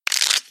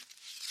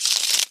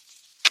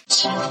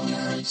Tarot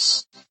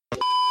Nerds.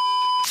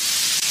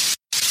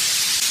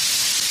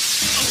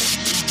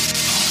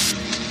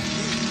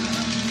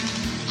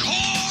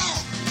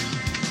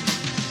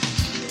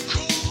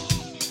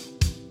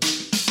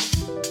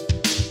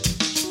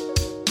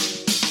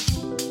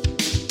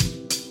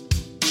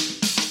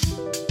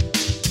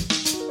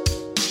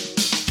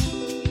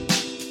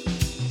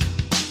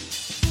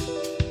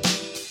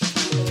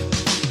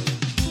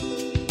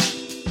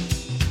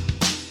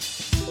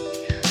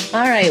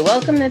 All right,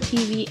 welcome to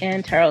TV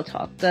and Tarot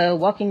Talk, the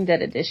Walking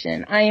Dead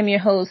edition. I am your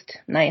host,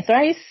 Nia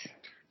Thrice.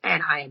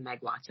 And I am Meg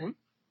Watson.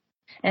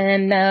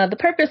 And the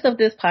purpose of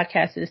this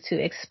podcast is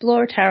to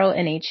explore tarot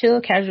in a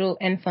chill, casual,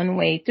 and fun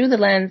way through the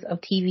lens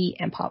of TV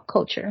and pop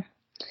culture.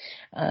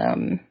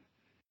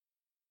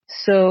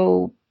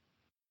 So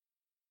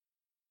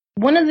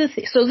this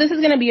is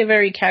going to be a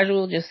very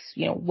casual, just,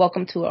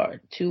 welcome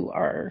to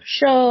our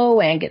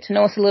show and get to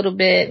know us a little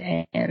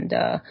bit and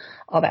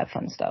all that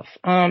fun stuff.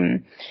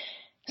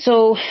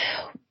 So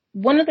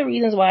one of the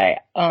reasons why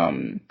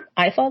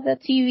I thought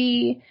that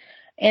TV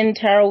and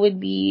tarot would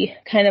be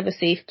kind of a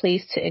safe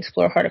place to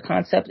explore harder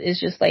concepts is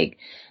just like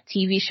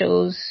TV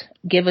shows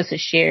give us a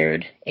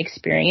shared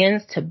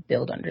experience to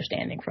build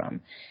understanding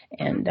from.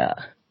 And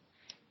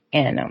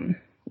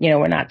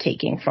we're not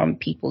taking from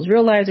people's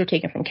real lives, we're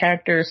taking from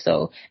characters.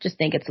 So just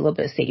think it's a little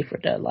bit safer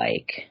to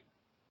like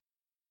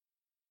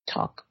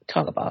talk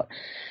about.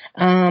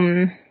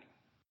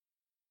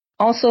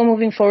 Also,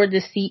 moving forward,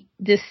 this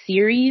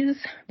series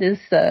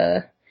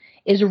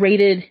is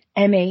rated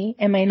MA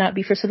and may not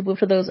be for suitable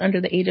for those under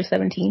the age of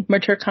 17.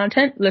 Mature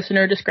content,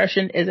 listener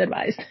discretion is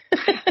advised.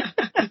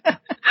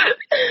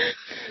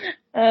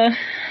 We're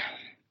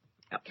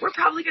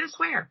probably going to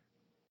swear.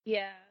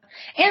 Yeah.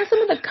 And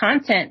some of the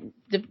content,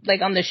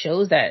 like on the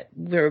shows that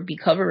we'll be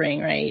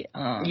covering, right?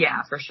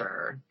 Yeah, for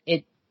sure.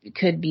 It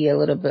could be a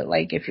little bit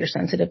like if you're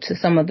sensitive to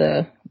some of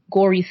the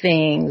gory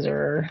things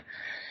or...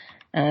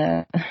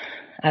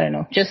 I don't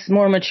know, just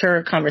more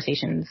mature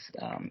conversations,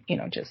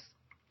 just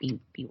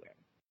beware.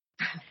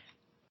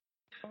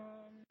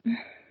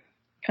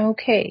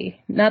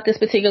 Okay, not this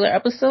particular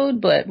episode,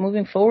 but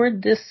moving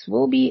forward, this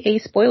will be a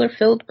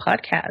spoiler-filled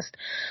podcast.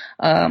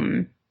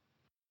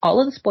 All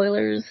of the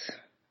spoilers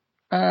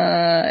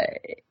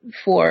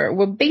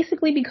we'll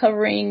basically be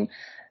covering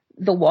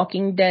The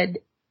Walking Dead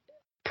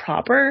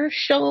proper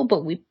show,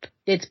 but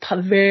it's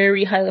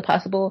very highly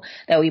possible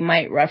that we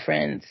might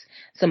reference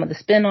some of the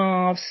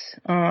spin-offs,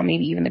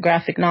 maybe even the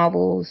graphic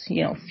novels,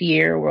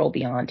 Fear, World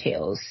Beyond,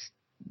 Tales,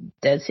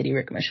 Dead City,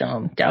 Rick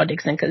Michonne, Dow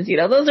Dixon, because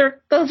those are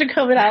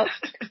coming out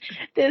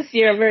this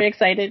year. I'm very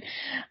excited.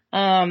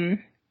 Are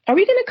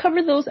we going to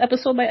cover those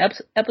episode by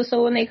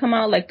episode when they come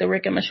out, like the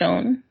Rick and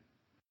Michonne?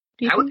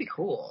 That would be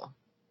cool.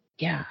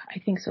 Yeah, I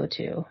think so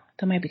too.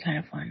 That might be kind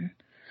of fun.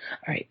 All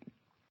right.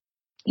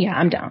 Yeah,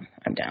 I'm down.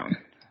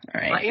 All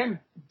right. Well, and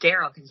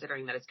Daryl,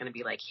 considering that it's going to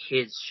be like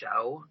his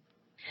show.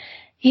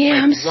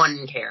 Yeah, like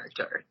one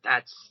character.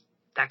 That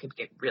could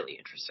get really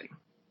interesting.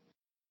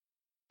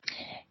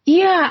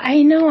 Yeah,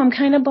 I know. I'm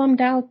kind of bummed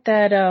out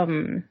that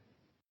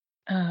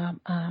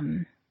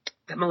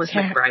that Melissa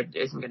McBride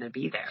isn't going to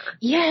be there.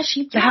 Yeah,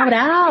 she bowed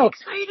out. I'm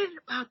excited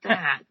about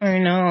that. I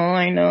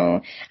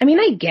know. I mean,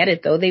 I get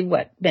it though. They've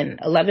been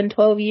 11,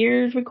 12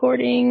 years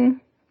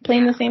recording,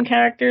 playing the same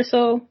character.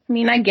 So I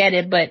mean, I get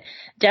it. But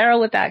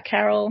Daryl without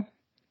Carol.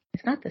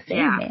 It's not the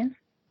same, man.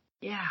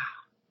 Yeah.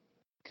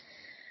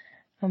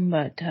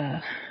 But,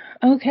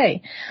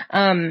 okay.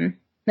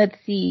 Let's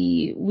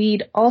see.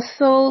 We'd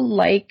also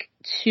like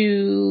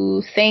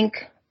to thank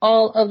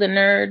all of the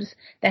nerds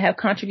that have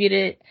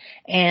contributed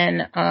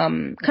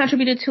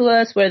to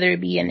us, whether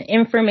it be in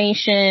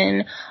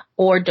information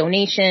or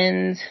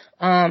donations.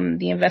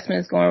 The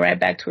investment is going right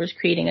back towards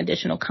creating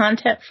additional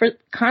content for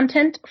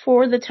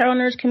the Tarot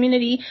Nerds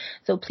community.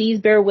 So please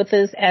bear with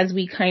us as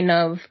we kind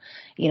of,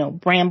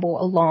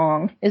 bramble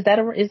along. Is that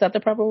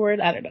the proper word?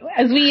 I don't know.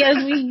 As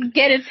we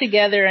get it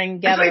together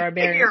and gather our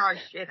bearings. Figure our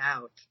shit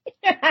out.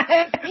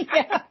 Yeah.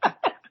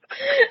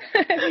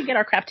 We get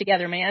our crap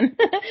together, man.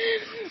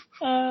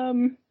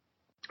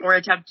 Or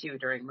attempt to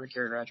during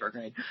Mercury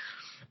retrograde.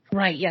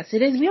 Right. Yes,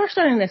 it is. We are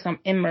starting this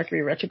in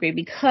Mercury retrograde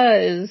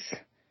because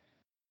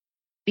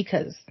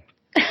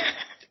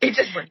it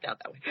just worked out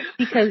that way.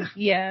 Because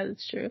yeah,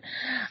 it's true.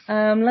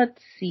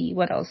 Let's see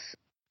what else.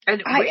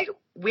 And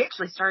we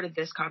actually started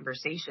this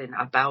conversation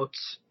about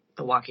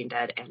The Walking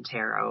Dead and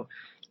tarot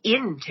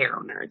in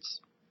Tarot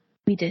Nerds.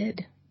 We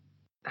did.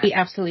 We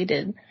absolutely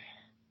did.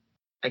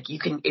 Like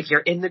if you're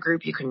in the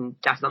group, you can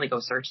definitely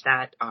go search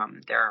that.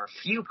 There are a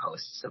few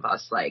posts of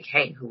us like,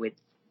 hey, who would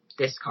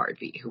this card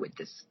be?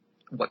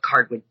 What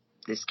card would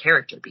this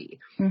character be?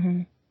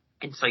 Mm-hmm.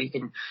 And so you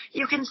can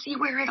see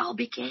where it all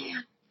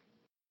began.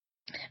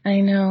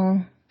 I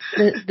know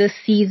the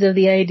seeds of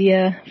the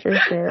idea for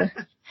sure.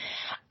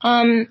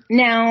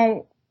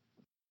 Now,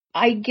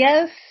 I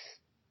guess,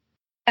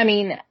 I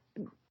mean,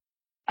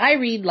 I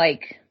read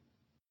like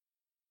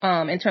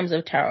in terms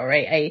of tarot,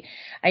 right?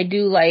 I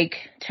do like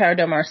Tarot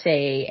de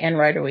Marseille and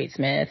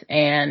Rider-Waite-Smith,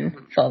 and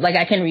so like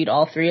I can read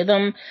all three of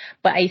them,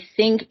 but I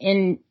think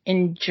in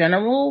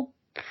general,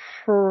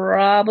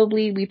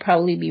 we'd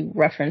probably be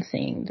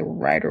referencing the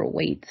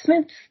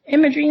Rider-Waite-Smith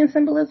imagery and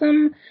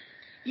symbolism.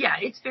 Yeah,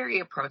 it's very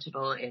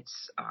approachable.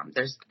 It's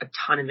there's a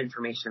ton of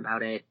information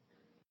about it.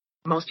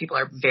 Most people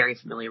are very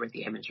familiar with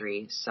the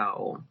imagery,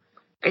 so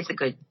it's a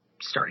good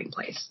starting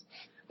place.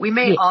 We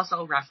may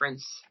also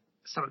reference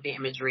some of the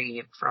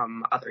imagery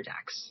from other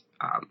decks.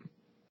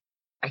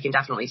 I can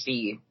definitely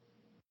see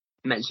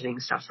mentioning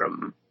stuff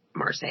from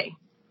Marseille.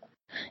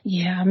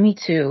 Yeah, me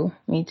too.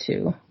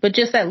 But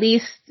just at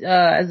least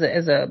as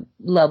a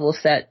level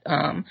set,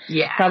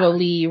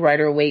 probably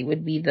Rider-Waite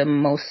would be the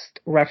most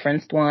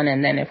referenced one,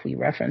 and then if we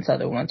reference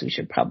other ones, we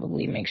should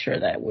probably make sure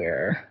that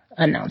we're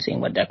announcing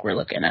what deck we're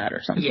looking at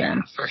or something. Yeah,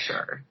 for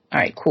sure. All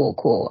right,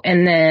 cool.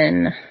 And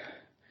then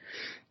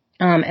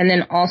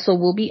also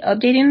we'll be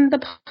updating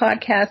the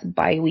podcast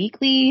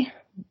bi-weekly.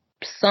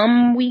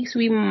 Some weeks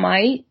we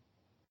might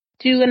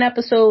do an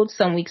episode.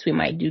 Some weeks we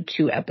might do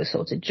 2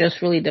 episodes. It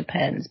just really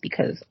depends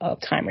because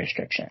of time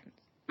restrictions.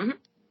 Mm-hmm.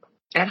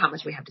 And how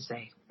much we have to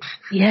say.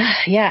 Yeah,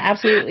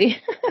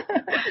 absolutely.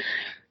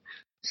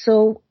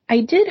 So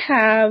I did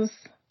have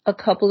a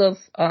couple of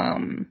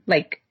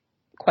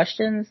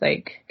questions,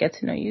 like get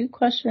to know you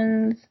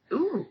questions.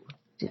 Ooh.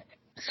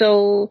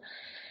 So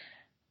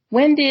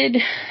when did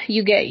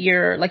you get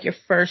your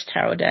first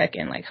tarot deck,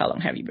 and like how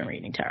long have you been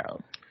reading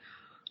tarot?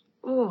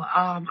 Ooh,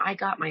 I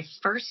got my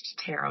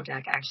first tarot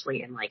deck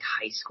actually in like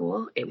high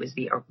school. It was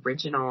the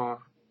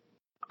original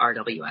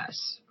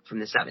RWS from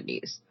the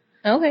 70s.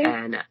 Okay.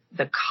 And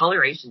the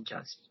coloration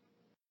just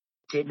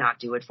did not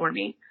do it for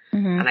me.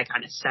 Mm-hmm. And I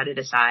kind of set it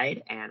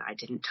aside, and I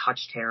didn't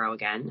touch tarot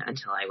again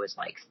until I was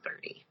like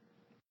 30.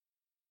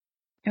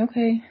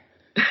 Okay.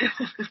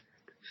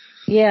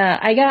 Yeah,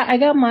 I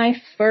got my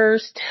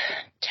first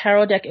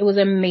tarot deck. It was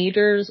a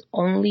Majors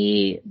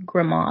only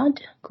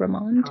Grimond.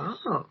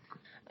 Oh.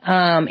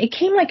 It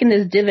came like in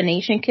this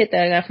divination kit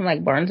that I got from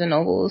like Barnes and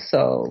Noble.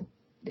 So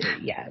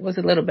yeah, it was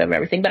a little bit of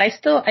everything, but I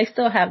still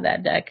have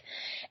that deck.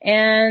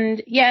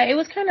 And yeah, it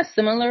was kind of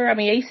similar. I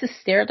mean, I used to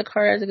stare at the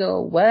cards and go,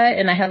 what?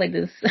 And I had like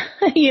this,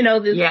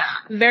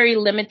 very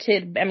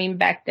limited, I mean,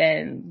 back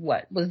then,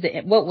 what was the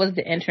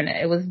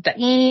internet? It was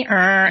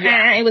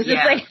it was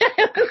just like,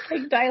 it was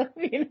like dial,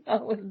 it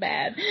was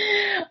bad.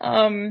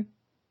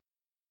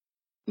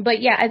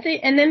 But yeah, I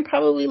think, and then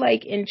probably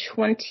like in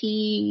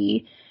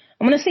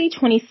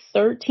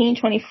 2013,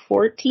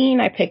 2014,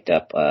 I picked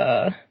up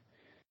a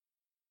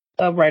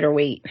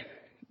Rider-Waite.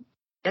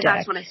 And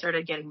that's when I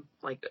started getting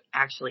like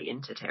actually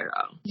into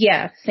tarot.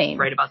 Yeah, same.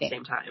 Right about the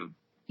same time.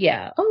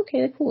 Yeah.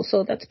 Okay, cool.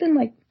 So that's been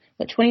like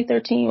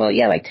 2013. Well,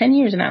 yeah, like 10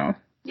 years now.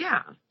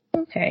 Yeah.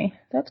 Okay,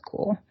 that's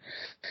cool.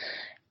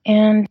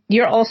 And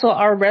you're also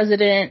our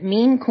resident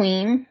meme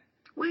queen.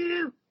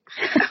 Woo!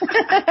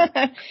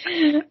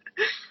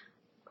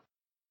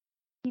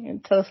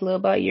 Tell us a little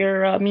about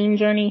your meme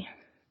journey.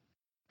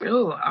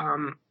 Oh,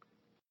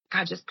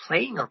 God, just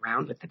playing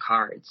around with the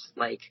cards,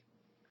 like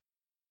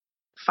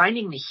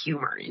finding the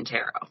humor in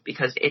tarot,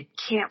 because it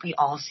can't be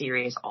all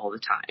serious all the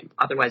time.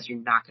 Otherwise, you're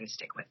not going to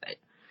stick with it.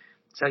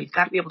 So you've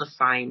got to be able to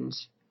find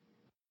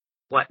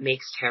what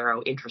makes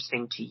tarot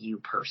interesting to you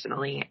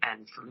personally.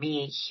 And for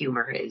me,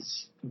 humor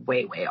is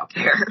way, way up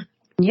there.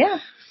 Yeah.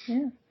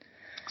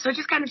 So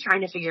just kind of trying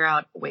to figure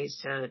out ways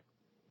to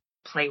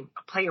play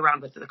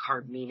around with the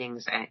card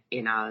meanings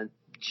in a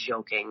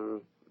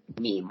joking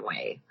meme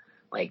way.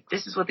 Like,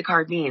 this is what the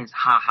card means.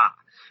 Ha ha.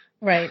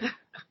 Right.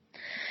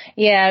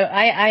 Yeah,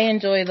 I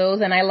enjoy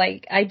those, and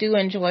I do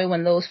enjoy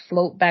when those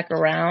float back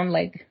around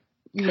like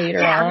later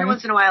on. Yeah, every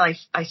once in a while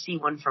I see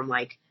one from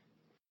like,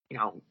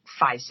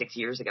 5-6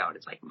 years ago, and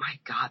it's like, my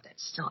God,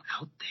 that's still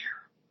out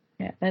there.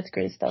 Yeah, that's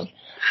great stuff.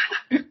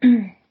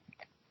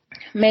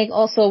 Meg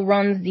also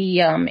runs the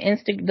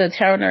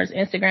Tarot Nerds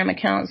Instagram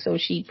account, so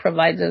she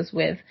provides us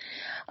with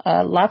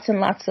lots and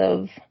lots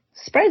of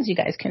spreads you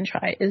guys can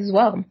try as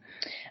well.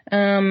 We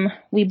are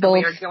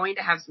going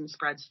to have some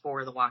spreads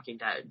for The Walking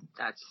Dead.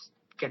 That's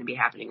going to be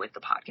happening with the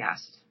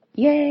podcast.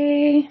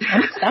 Yay!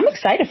 I'm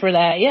excited for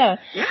that. Yeah.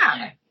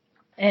 Yeah.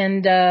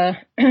 And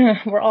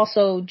we're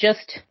also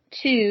just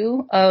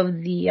 2 of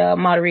the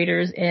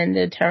moderators in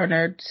the Tarot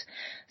Nerds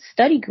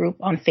study group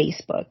on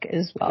Facebook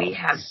as well. We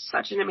have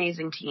such an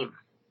amazing team.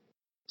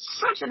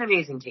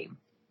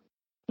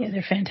 Yeah,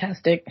 they're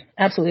fantastic.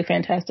 Absolutely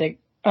fantastic.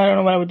 I don't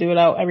know what I would do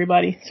without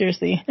everybody.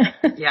 Seriously.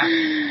 Yeah.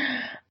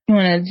 You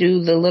want to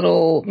do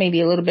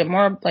maybe a little bit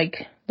more,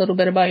 like a little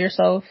bit about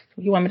yourself?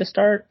 You want me to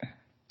start?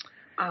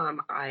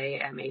 I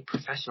am a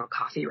professional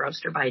coffee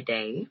roaster by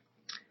day.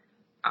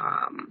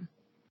 I'm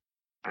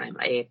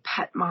a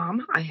pet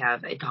mom. I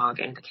have a dog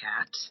and a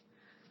cat.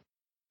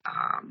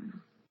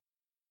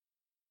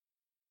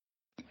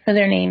 What are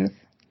their names?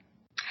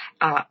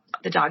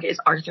 The dog is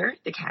Arthur.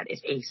 The cat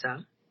is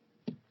Asa.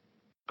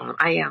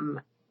 I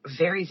am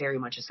very, very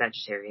much a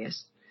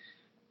Sagittarius.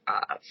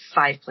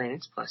 5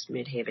 planets plus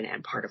Midhaven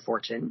and part of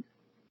Fortune.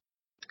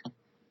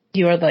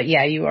 You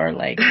are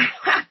like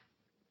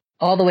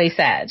all the way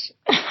Sag.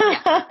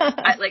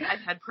 I've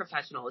had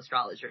professional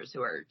astrologers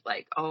who are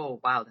like, oh,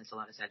 wow, that's a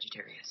lot of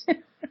Sagittarius.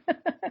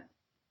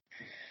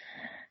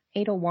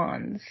 8 of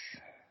Wands.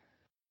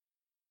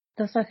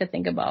 That's what I could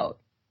think about.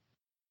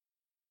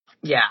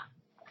 Yeah.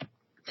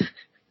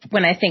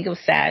 When I think of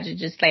Sag,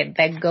 it's just like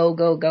that go,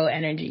 go, go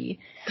energy.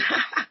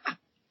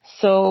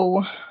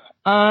 So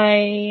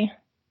I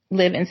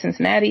live in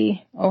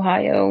Cincinnati,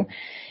 Ohio,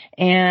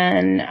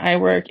 and I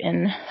work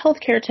in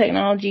healthcare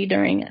technology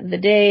during the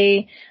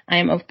day. I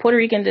am of Puerto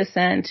Rican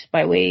descent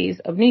by ways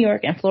of New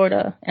York and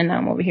Florida, and now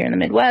I'm over here in the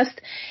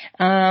Midwest.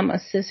 A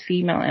cis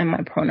female, and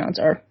my pronouns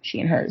are she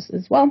and hers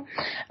as well.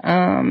 How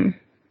long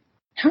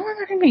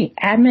have I been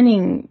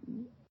adminning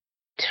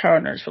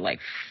tarot nerds for like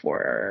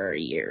 4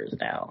 years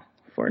now?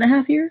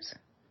 4.5 years?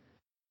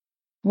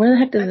 Where the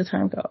heck does the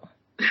time go?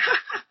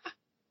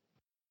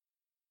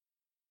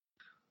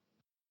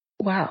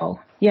 Wow.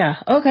 Yeah.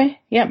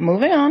 Okay. Yeah.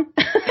 Moving on.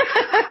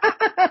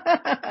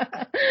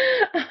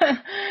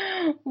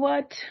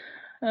 What?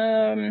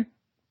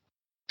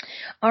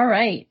 All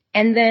right.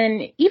 And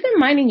then even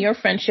Minding Your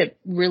Friendship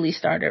really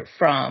started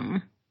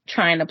from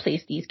trying to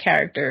place these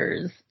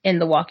characters in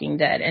The Walking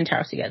Dead and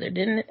Towers Together,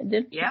 didn't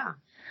it? Yeah.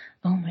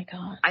 Oh my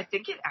God. I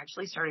think it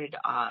actually started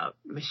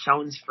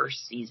Michonne's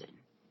first season.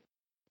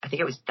 I think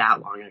it was that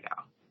long ago.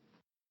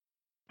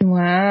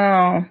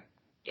 Wow.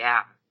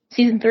 Yeah.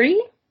 Season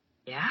 3?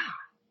 Yeah.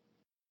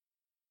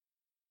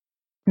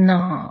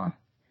 No.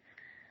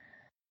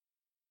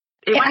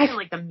 It might have been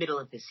like the middle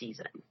of the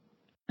season.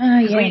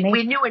 Yeah,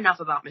 we knew enough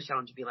about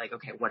Michonne to be like,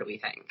 okay, what do we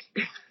think?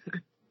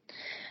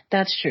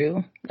 That's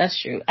true.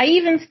 I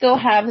even still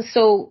have,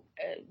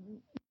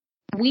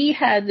 we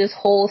had this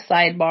whole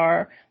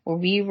sidebar where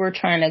we were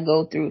trying to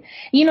go through,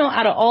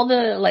 out of all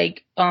the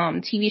like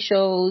TV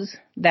shows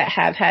that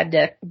have had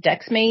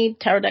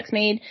tarot decks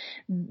made,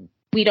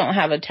 we don't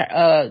have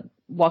a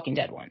Walking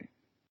Dead one.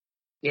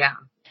 Yeah.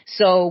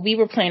 So we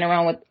were playing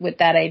around with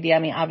that idea. I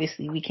mean,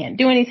 obviously we can't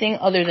do anything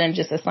other than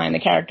just assign the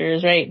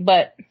characters, right?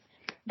 But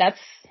that's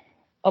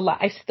a lot.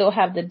 I still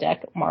have the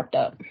deck marked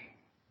up.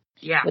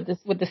 Yeah.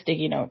 With the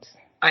sticky notes.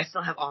 I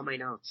still have all my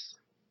notes.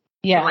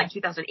 Yeah. From like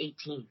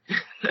 2018.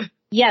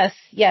 Yes.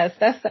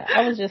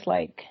 I was just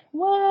like,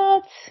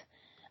 what?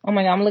 Oh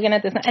my God, I'm looking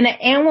at this.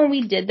 And when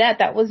we did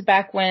that was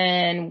back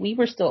when we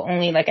were still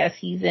only like at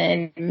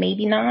season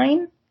maybe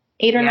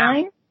 8 or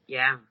 9.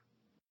 Yeah.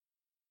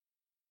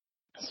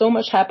 So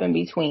much happened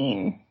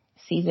between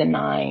season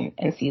 9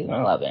 and season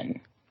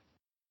 11.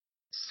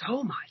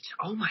 So much.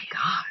 Oh my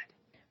God.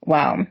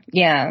 Wow.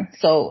 Yeah.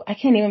 So I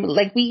can't even,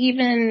 like, we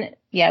even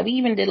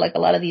did like a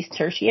lot of these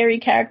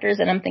tertiary characters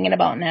that I'm thinking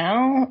about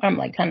now. I'm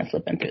like kind of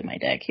flipping through my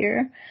deck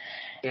here.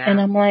 Yeah.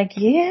 And I'm like,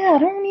 I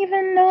don't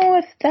even know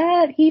if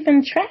that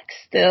even tracks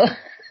still.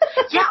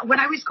 Yeah. When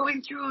I was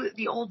going through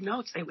the old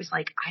notes, it was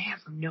like, I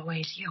have no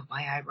idea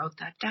why I wrote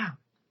that down.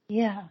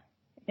 Yeah.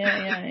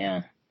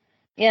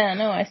 Yeah,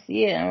 no, I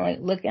see it. I'm like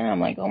looking,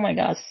 I'm like, oh my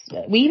gosh.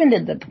 We even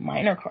did the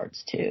minor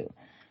cards too.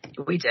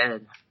 We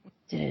did.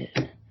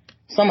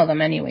 Some of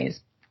them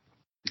anyways.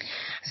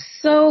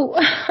 So,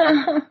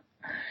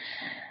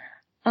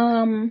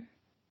 do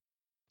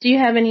you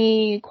have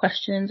any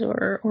questions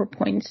or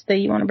points that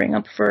you want to bring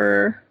up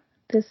for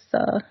this,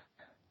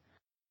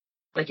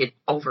 like it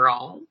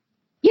overall?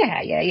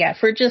 Yeah.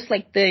 For just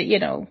like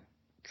the,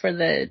 for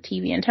the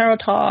TV and tarot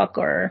talk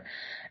or,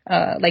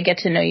 like get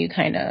to know you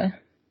kind of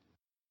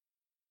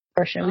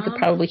portion. We could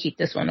probably keep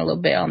this one a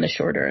little bit on the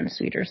shorter and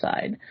sweeter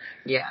side.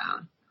 Yeah.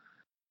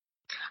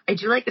 I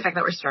do like the fact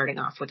that we're starting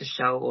off with a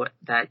show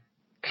that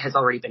has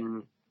already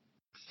been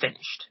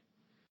finished.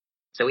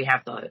 So we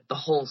have the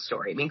whole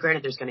story. I mean,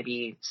 granted, there's going to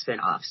be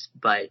spin-offs,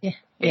 but in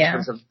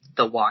terms of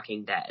The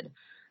Walking Dead,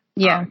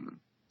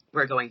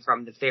 we're going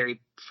from the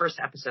very first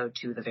episode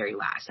to the very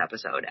last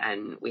episode,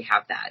 and we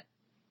have that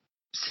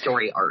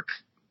story arc.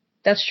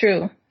 That's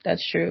true.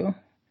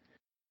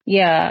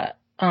 Yeah.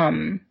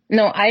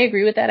 No, I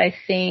agree with that. I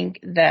think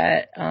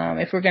that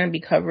if we're going to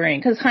be covering,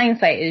 because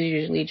hindsight is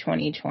usually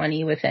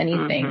 20/20 with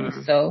anything,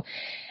 so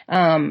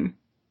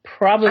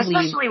probably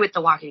especially with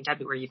The Walking Dead,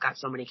 where you've got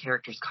so many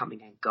characters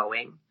coming and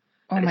going.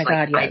 Oh my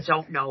God! Yes. I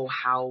don't know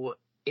how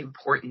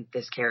important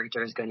this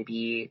character is going to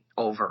be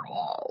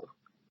overall.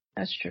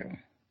 That's true.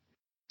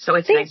 So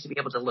it's nice to be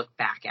able to look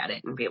back at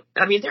it and be.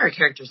 I mean, there are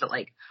characters that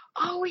like,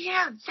 oh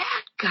yeah,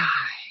 that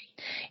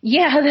guy.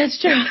 Yeah, that's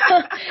true.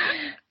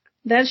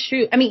 That's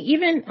true. I mean,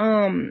 even,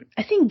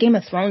 I think Game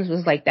of Thrones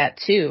was like that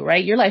too,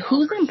 right? You're like,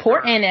 who's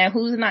important and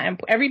who's not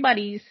important?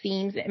 Everybody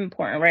seems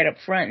important right up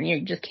front and you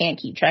just can't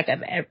keep track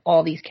of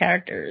all these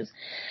characters.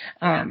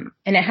 And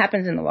it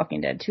happens in The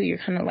Walking Dead too. You're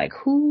kind of like,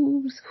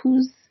 who's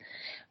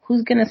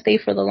gonna stay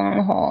for the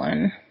long haul?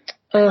 And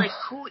like,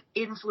 who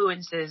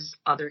influences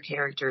other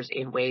characters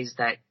in ways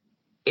that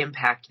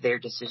impact their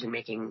decision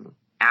making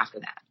after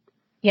that?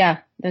 Yeah,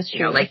 that's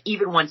true. Like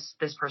even once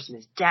this person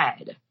is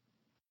dead,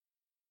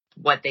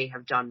 what they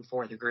have done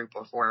for the group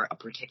or for a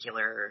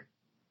particular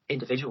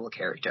individual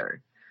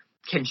character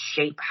can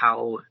shape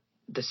how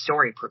the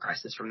story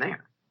progresses from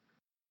there.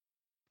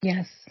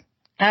 Yes,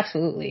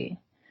 absolutely.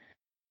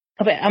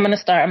 Okay, I'm gonna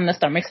start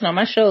mixing up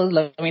my shows.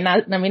 Let me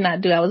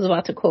not do. I was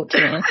about to quote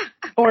Chance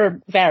or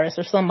Varys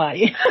or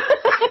somebody.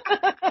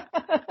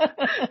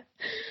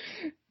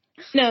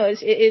 No,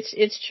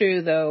 it's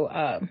true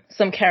though.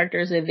 Some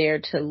characters are there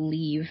to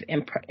leave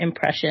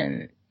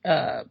impression,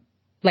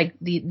 like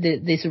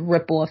this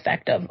ripple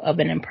effect of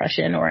an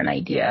impression or an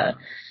idea.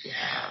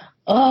 Yeah.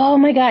 Oh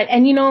my god!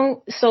 And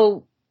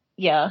so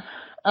yeah,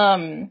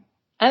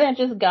 I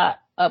just got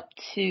up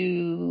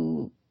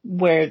to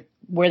where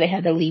they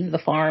had to leave the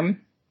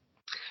farm.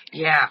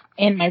 Yeah.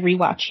 In my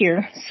rewatch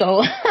here,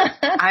 so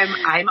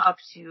I'm up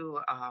to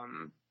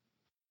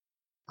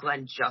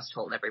Glenn just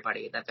told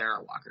everybody that there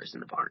are walkers in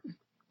the barn.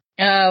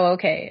 Oh,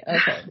 okay.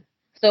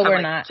 So we're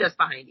like, not just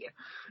behind you.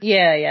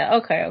 Yeah.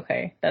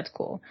 Okay. That's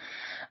cool.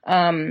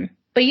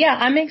 But yeah,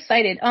 I'm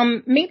excited.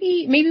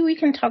 Maybe we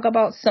can talk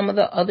about some of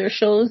the other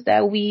shows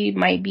that we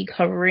might be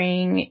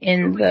covering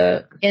in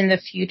the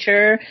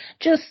future,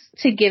 just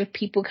to give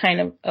people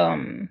kind of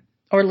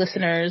or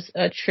listeners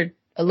a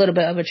little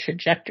bit of a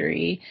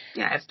trajectory.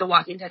 Yeah, if The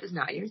Walking Dead is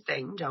not your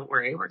thing, don't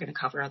worry. We're going to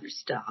cover other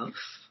stuff.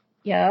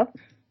 Yep.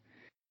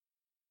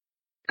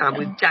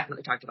 We've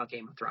definitely talked about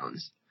Game of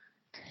Thrones.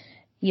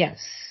 Yes.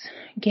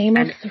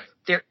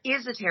 There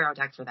is a tarot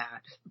deck for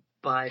that,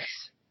 but...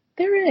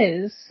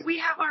 There is. We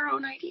have our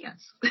own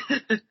ideas.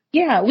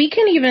 Yeah, we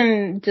can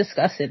even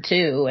discuss it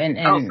too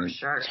and for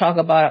sure. Talk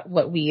about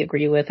what we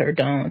agree with or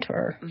don't,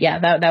 or yeah,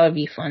 that would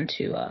be fun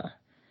to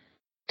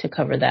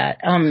cover that.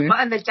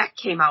 And the deck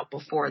came out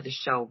before the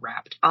show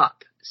wrapped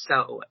up,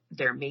 so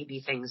there may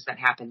be things that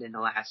happened in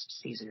the last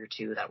season or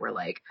two that were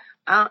like,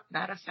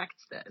 that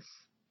affects this.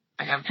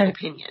 I have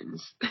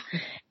opinions.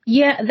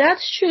 Yeah,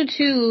 that's true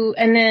too.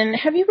 And then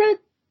have you read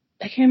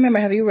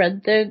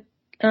the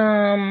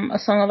A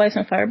Song of Ice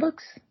and Fire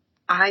books?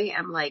 I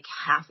am like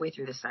halfway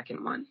through the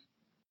second one.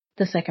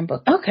 The second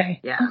book. Okay.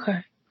 Yeah.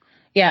 Okay.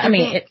 Yeah, I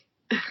mean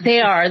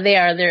they are.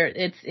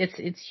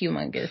 It's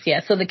humongous. Yeah.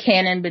 So the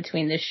canon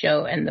between the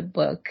show and the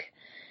book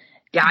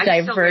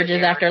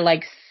diverges after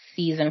like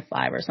season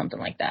 5 or something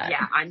like that.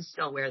 Yeah, I'm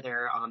still where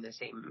they're on the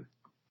same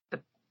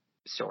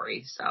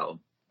story, so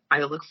I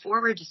look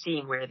forward to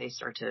seeing where they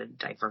start to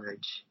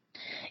diverge.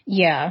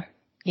 Yeah.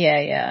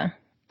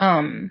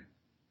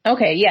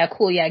 Okay, yeah,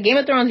 cool, yeah. Game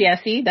of Thrones,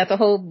 yeah, see? That's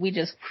we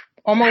just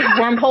almost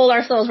wormhole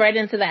ourselves right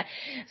into that.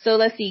 So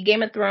let's see,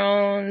 Game of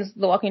Thrones,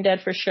 The Walking Dead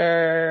for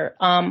sure.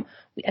 I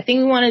think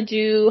we want to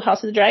do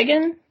House of the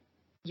Dragon.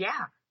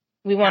 Yeah.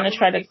 We want to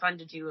try to... It would be fun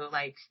to do,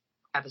 like,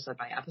 episode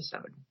by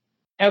episode.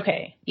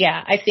 Okay,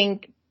 yeah, I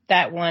think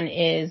that one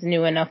is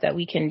new enough that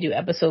we can do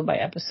episode by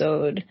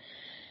episode.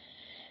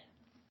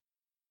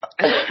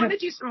 I want to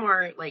do some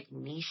more, like,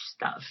 niche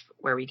stuff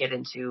where we get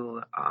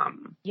into...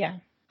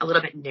 a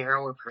little bit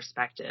narrower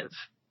perspective.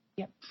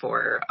 Yep.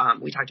 For,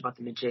 we talked about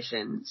the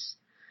magicians.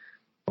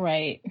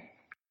 Right.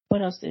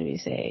 What else did we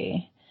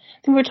say? I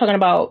think we were talking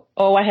about,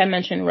 I had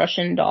mentioned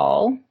Russian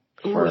Doll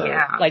for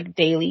like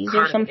dailies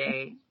or something.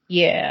 Day.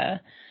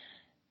 Yeah.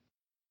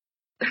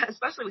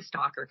 Especially with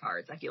stalker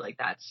cards. I feel like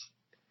that's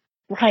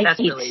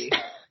really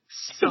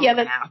so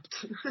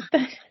apt.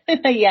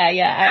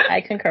 Yeah.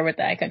 I concur with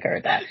that.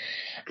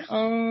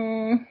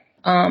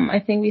 I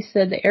think we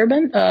said the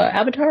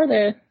Avatar,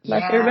 the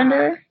last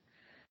Airbender.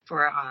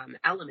 For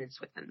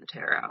elements within the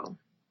tarot.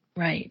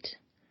 Right.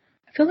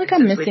 I feel like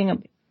I'm missing a...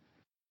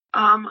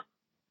 and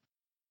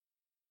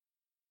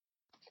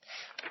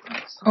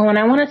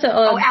I wanted to...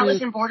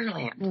 Alice in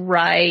Borderland.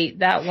 Right.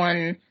 That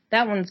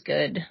one's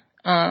good.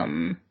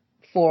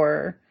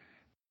 For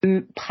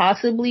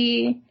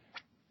possibly...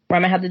 Where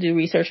I'm going to have to do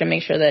research and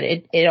make sure that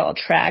it all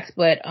tracks,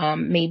 but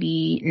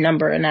maybe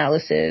number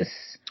analysis.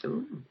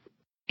 Ooh.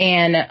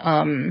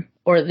 And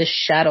or the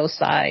shadow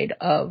side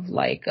of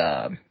like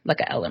an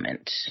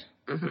element,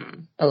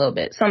 a little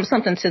bit,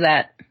 something to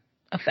that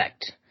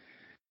effect.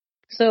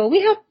 So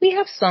we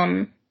have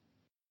some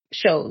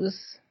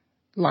shows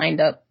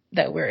lined up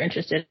that we're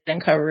interested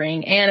in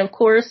covering, and of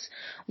course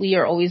we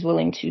are always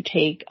willing to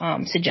take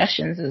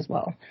suggestions as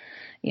well.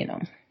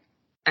 And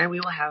we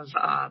will have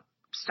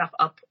stuff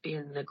up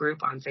in the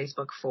group on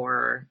Facebook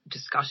for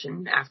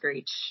discussion after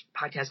each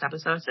podcast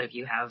episode. So if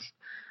you have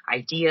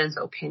ideas,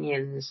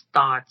 opinions,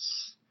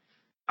 thoughts,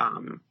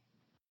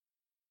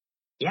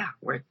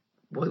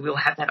 we'll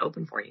have that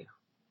open for you.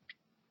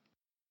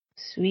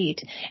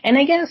 Sweet. And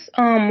I guess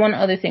one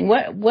other thing,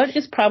 what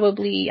is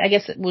probably, I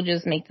guess we'll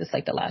just make this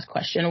like the last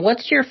question.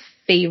 What's your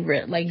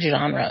favorite like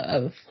genre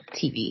of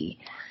TV?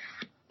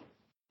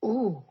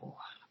 Ooh,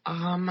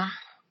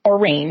 or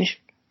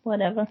range,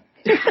 whatever.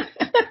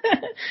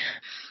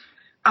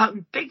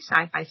 Big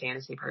sci-fi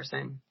fantasy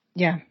person.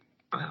 Yeah.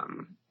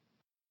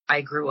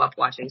 I grew up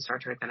watching Star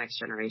Trek: The Next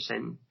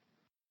Generation.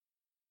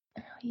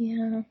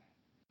 Yeah.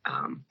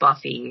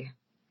 Buffy.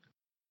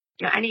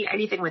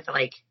 Anything with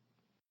like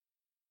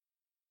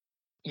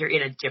you're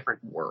in a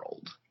different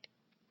world.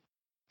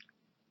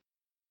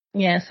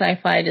 Yeah,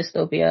 sci-fi,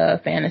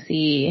 dystopia,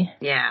 fantasy.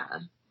 Yeah.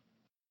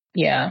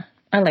 Yeah,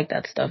 I like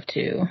that stuff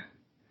too.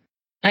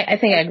 I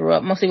think I grew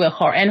up mostly with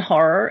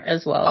horror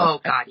as well. Oh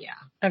God, yeah.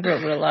 I grew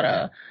up with a lot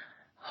of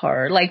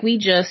horror. Like, we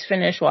just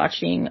finished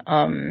watching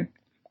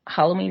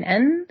Halloween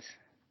Ends.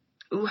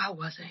 Ooh, how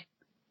was it?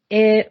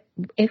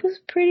 It was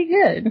pretty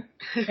good.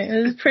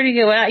 It was pretty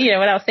good.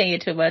 Without saying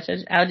it too much,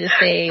 I'll just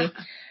say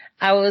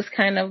I was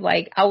kind of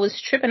like, I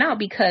was tripping out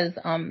because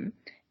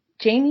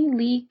Jamie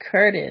Lee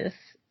Curtis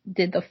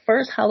did the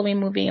first Halloween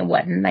movie in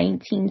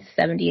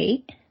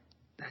 1978?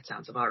 That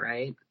sounds about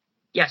right.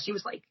 Yeah, she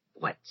was like,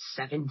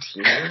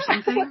 17 or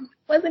something?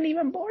 Wasn't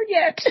even born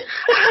yet.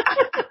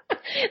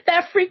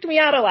 That freaked me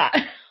out a lot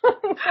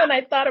when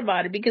I thought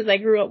about it, because I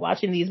grew up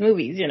watching these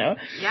movies,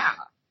 Yeah.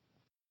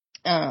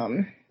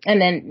 And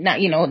then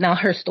now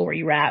her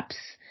story wraps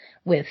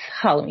with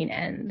Halloween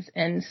Ends.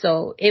 And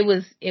so it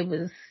was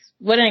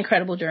what an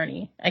incredible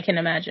journey, I can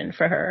imagine,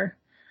 for her.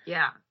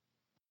 Yeah.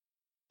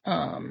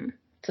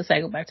 To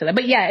cycle back to that.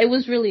 But yeah, it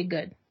was really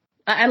good.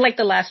 I like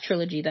the last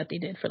trilogy that they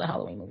did for the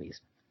Halloween movies.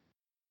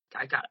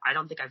 I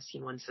don't think I've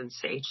seen one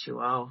since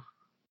H2O.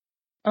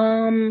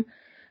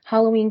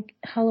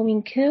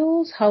 Halloween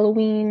Kills,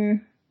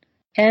 Halloween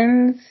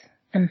Ends,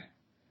 and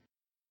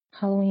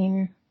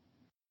Halloween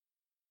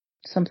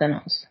something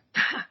else.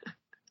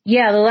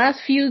 Yeah, the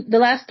last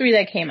three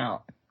that came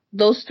out,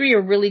 those three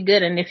are really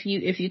good. And if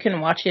you can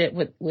watch it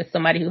with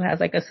somebody who has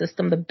like a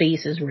system, the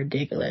bass is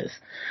ridiculous.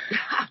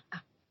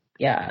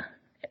 Yeah.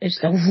 It's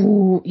so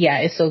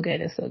good.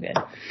 It's so good.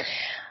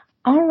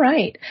 All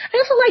right. I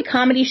also like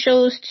comedy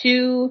shows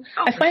too.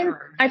 Oh,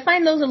 I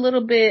find those a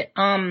little bit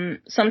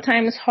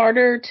sometimes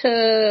harder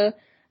to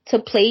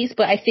place,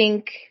 but I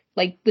think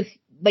like with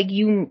like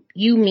you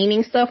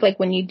meaning stuff, like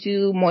when you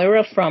do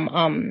Moira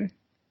from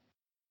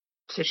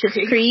Schitt's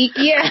Creek.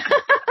 Yeah.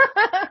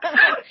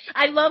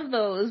 I love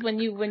those when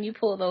you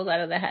pull those out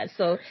of the hat.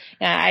 So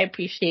yeah, I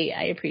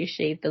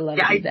appreciate the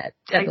levity that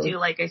I do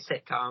like a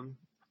sitcom.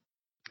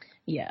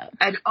 Yeah.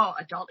 And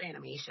adult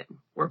animation.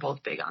 We're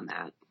both big on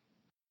that.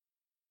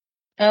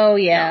 Oh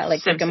yeah,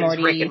 like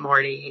Simpsons, Rick and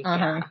Morty.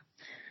 Uh-huh. Yeah.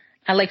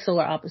 I like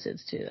Solar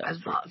Opposites too. I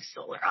love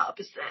Solar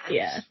Opposites.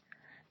 Yeah.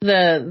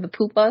 The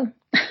Poopa.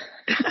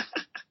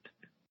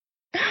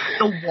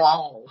 The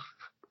Wall.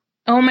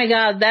 Oh my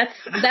God,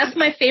 that's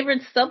my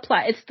favorite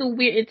subplot.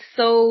 It's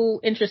so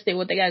interesting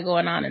what they got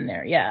going on in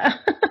there. Yeah.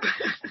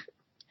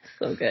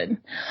 So good.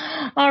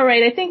 All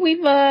right. I think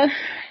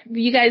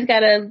you guys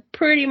got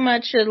pretty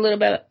much a little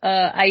bit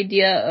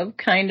idea of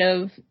kind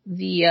of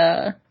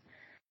the,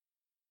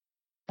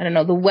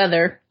 the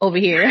weather over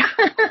here.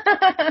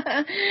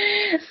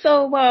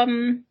 So,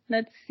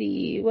 let's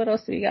see. What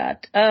else do we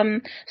got?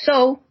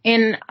 So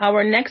in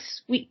our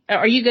next week,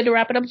 are you good to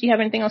wrap it up? Do you have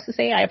anything else to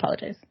say? I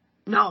apologize.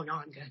 No,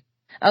 I'm good.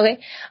 Okay.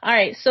 All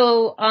right.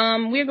 So,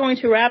 we're going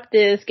to wrap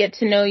this get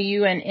to know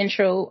you and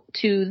intro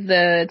to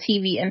the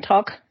TV and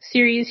Talk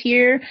series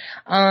here.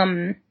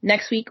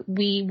 Next week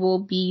we will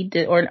be,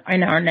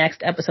 in our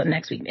next episode,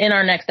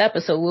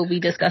 we'll be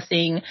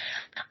discussing,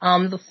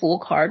 the full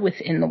card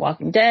within The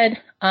Walking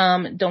Dead.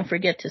 Don't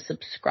forget to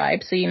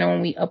subscribe so you know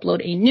when we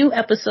upload a new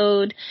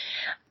episode.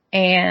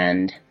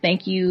 And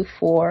thank you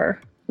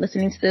for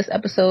listening to this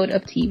episode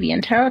of TV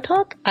and Tarot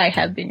Talk. I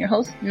have been your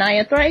host,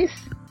 Naya Thrice.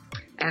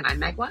 And I'm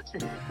Meg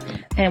Watson.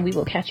 And we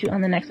will catch you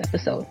on the next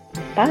episode.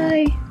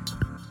 Bye.